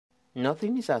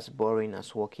Nothing is as boring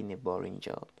as working a boring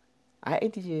job.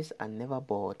 INTJs are never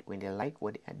bored when they like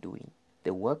what they are doing.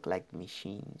 They work like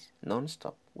machines,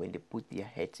 non-stop when they put their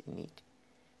heads in it.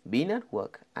 Being at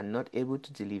work and not able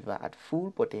to deliver at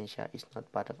full potential is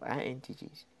not part of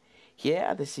INTJs. Here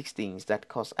are the 6 things that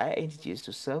cause INTJs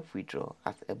to self-withdraw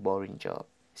at a boring job.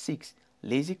 6.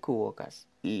 Lazy coworkers.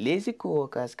 Lazy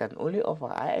coworkers can only offer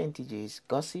INTJs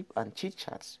gossip and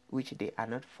chit-chats which they are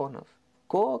not fond of.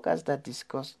 Co-workers that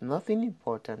discuss nothing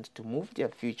important to move their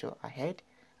future ahead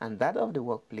and that of the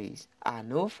workplace are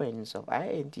no friends of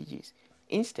INTJs.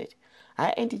 Instead,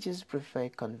 INTJs prefer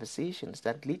conversations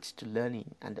that lead to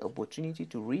learning and the opportunity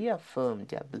to reaffirm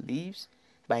their beliefs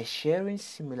by sharing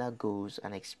similar goals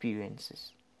and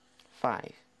experiences.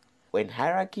 5. When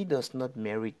hierarchy does not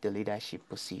merit the leadership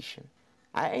position,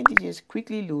 INTJs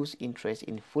quickly lose interest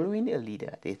in following a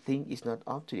leader they think is not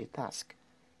up to the task.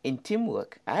 In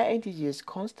teamwork, INTJs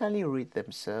constantly rate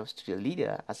themselves to the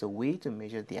leader as a way to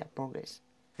measure their progress.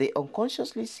 They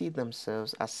unconsciously see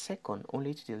themselves as second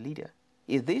only to the leader.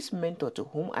 If this mentor to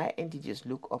whom INTJs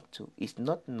look up to is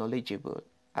not knowledgeable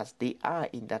as they are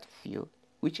in that field,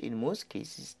 which in most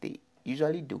cases they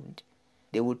usually don't,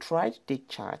 they will try to take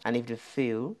charge, and if they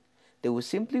fail, they will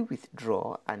simply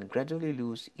withdraw and gradually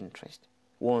lose interest.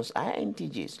 Once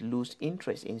INTJs lose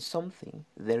interest in something,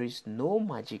 there is no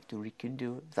magic to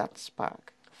rekindle that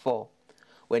spark. 4.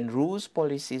 When rules,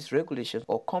 policies, regulations,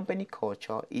 or company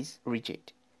culture is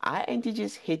rigid.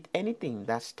 INTJs hate anything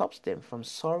that stops them from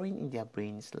soaring in their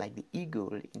brains like the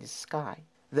eagle in the sky.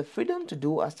 The freedom to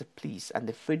do as they please and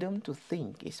the freedom to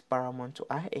think is paramount to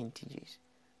INTJs.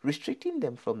 Restricting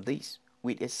them from this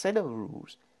with a set of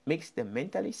rules makes them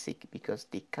mentally sick because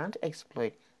they can't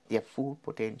exploit their full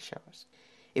potentials.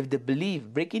 If they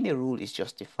believe breaking a rule is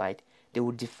justified, they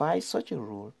will defy such a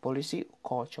rule, policy, or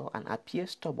culture and appear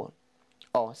stubborn,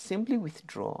 or simply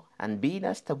withdraw and be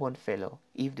that stubborn fellow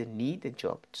if they need a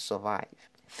job to survive.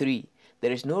 3.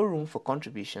 There is no room for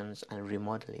contributions and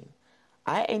remodeling.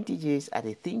 INTJs are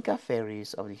the thinker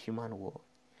fairies of the human world.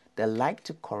 They like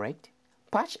to correct,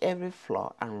 patch every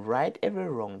flaw and right every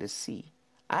wrong they see.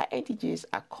 INTJs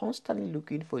are constantly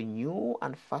looking for new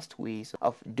and fast ways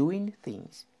of doing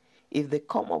things. If they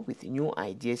come up with new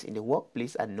ideas in the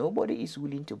workplace and nobody is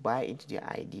willing to buy into their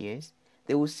ideas,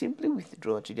 they will simply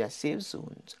withdraw to their safe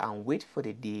zones and wait for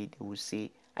the day they will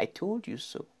say, I told you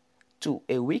so. 2.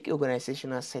 A weak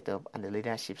organizational setup and the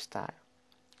leadership style.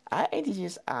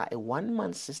 INTJs are a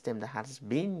one-man system that has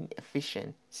been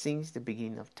efficient since the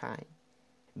beginning of time.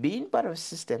 Being part of a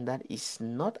system that is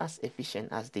not as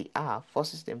efficient as they are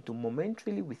forces them to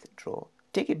momentarily withdraw,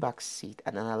 take a back seat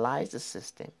and analyze the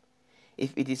system.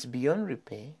 If it is beyond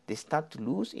repair, they start to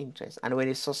lose interest, and when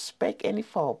they suspect any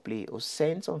foul play or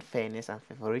sense unfairness and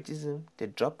favoritism, they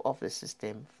drop off the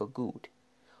system for good.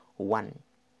 1.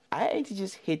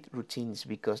 INTJs hate routines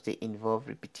because they involve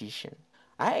repetition.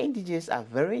 INTJs are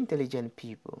very intelligent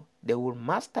people. They will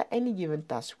master any given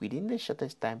task within the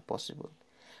shortest time possible,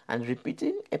 and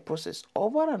repeating a process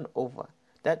over and over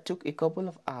that took a couple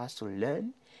of hours to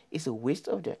learn is a waste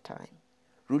of their time.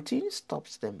 Routine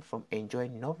stops them from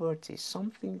enjoying novelty,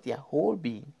 something their whole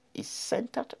being is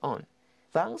centered on.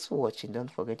 Thanks for watching.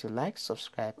 Don't forget to like,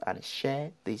 subscribe and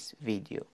share this video.